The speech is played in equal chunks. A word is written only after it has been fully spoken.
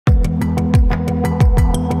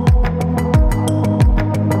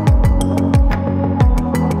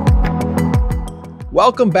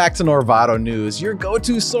Welcome back to Norvado News, your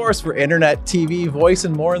go-to source for internet, TV, voice,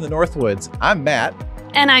 and more in the Northwoods. I'm Matt.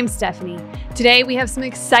 And I'm Stephanie. Today, we have some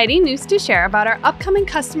exciting news to share about our upcoming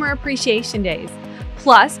Customer Appreciation Days.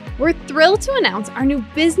 Plus, we're thrilled to announce our new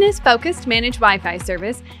business-focused managed Wi-Fi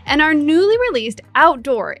service and our newly released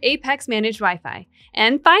outdoor Apex managed Wi-Fi.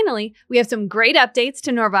 And finally, we have some great updates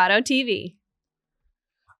to Norvado TV.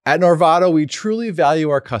 At Norvado, we truly value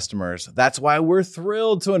our customers. That's why we're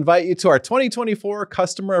thrilled to invite you to our 2024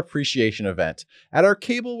 Customer Appreciation event at our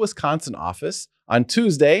Cable, Wisconsin office on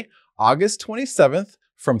Tuesday, August 27th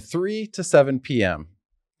from 3 to 7 p.m.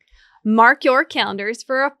 Mark your calendars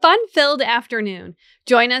for a fun-filled afternoon.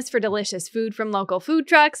 Join us for delicious food from local food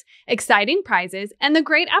trucks, exciting prizes, and the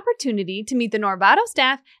great opportunity to meet the Norvado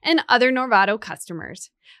staff and other Norvado customers.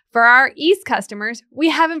 For our East customers, we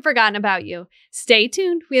haven't forgotten about you. Stay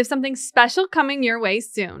tuned. We have something special coming your way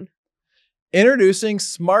soon. Introducing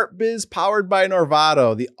SmartBiz powered by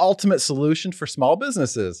Norvado, the ultimate solution for small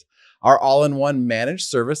businesses. Our all-in-one managed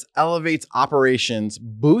service elevates operations,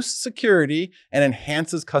 boosts security, and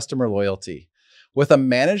enhances customer loyalty. With a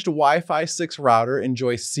managed Wi-Fi 6 router,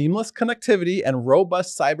 enjoy seamless connectivity and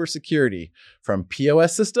robust cybersecurity from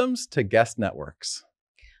POS systems to guest networks.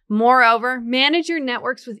 Moreover, manage your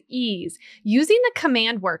networks with ease using the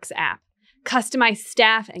CommandWorks app. Customize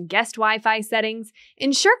staff and guest Wi-Fi settings,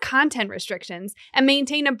 ensure content restrictions, and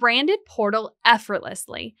maintain a branded portal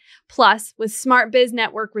effortlessly. Plus, with SmartBiz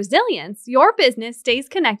Network Resilience, your business stays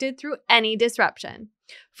connected through any disruption.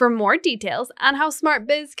 For more details on how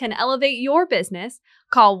SmartBiz can elevate your business,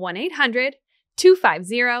 call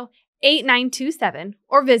 1-800-250-8927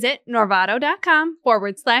 or visit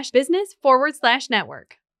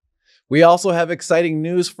norvado.com/business/network. We also have exciting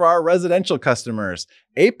news for our residential customers.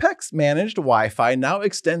 Apex Managed Wi-Fi now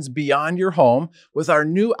extends beyond your home with our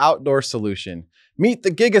new outdoor solution. Meet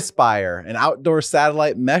the GigaSpire, an outdoor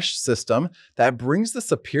satellite mesh system that brings the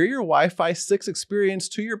superior Wi-Fi 6 experience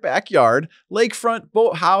to your backyard, lakefront,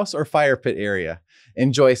 boathouse, or fire pit area.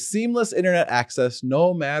 Enjoy seamless internet access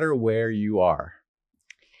no matter where you are.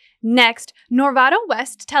 Next, Norvado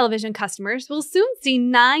West television customers will soon see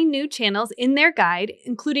 9 new channels in their guide,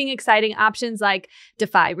 including exciting options like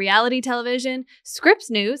Defy Reality Television,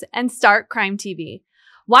 Scripps News, and Start Crime TV.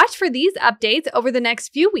 Watch for these updates over the next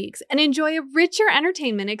few weeks and enjoy a richer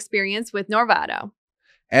entertainment experience with Norvado.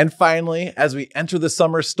 And finally, as we enter the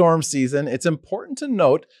summer storm season, it's important to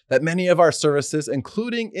note that many of our services,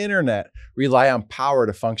 including internet, rely on power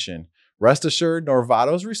to function. Rest assured,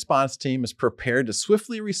 Norvado's response team is prepared to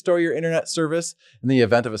swiftly restore your internet service in the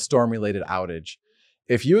event of a storm-related outage.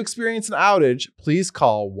 If you experience an outage, please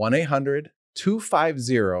call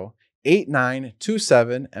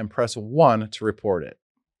 1-800-250-8927 and press 1 to report it.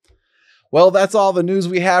 Well, that's all the news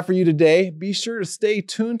we have for you today. Be sure to stay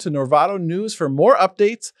tuned to Norvado News for more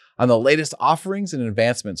updates on the latest offerings and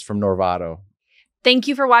advancements from Norvado. Thank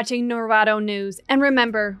you for watching Norvado News. And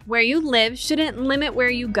remember, where you live shouldn't limit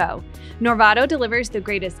where you go. Norvado delivers the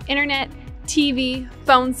greatest internet, TV,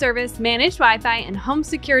 phone service, managed Wi-Fi, and home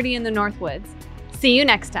security in the Northwoods. See you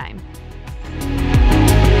next time.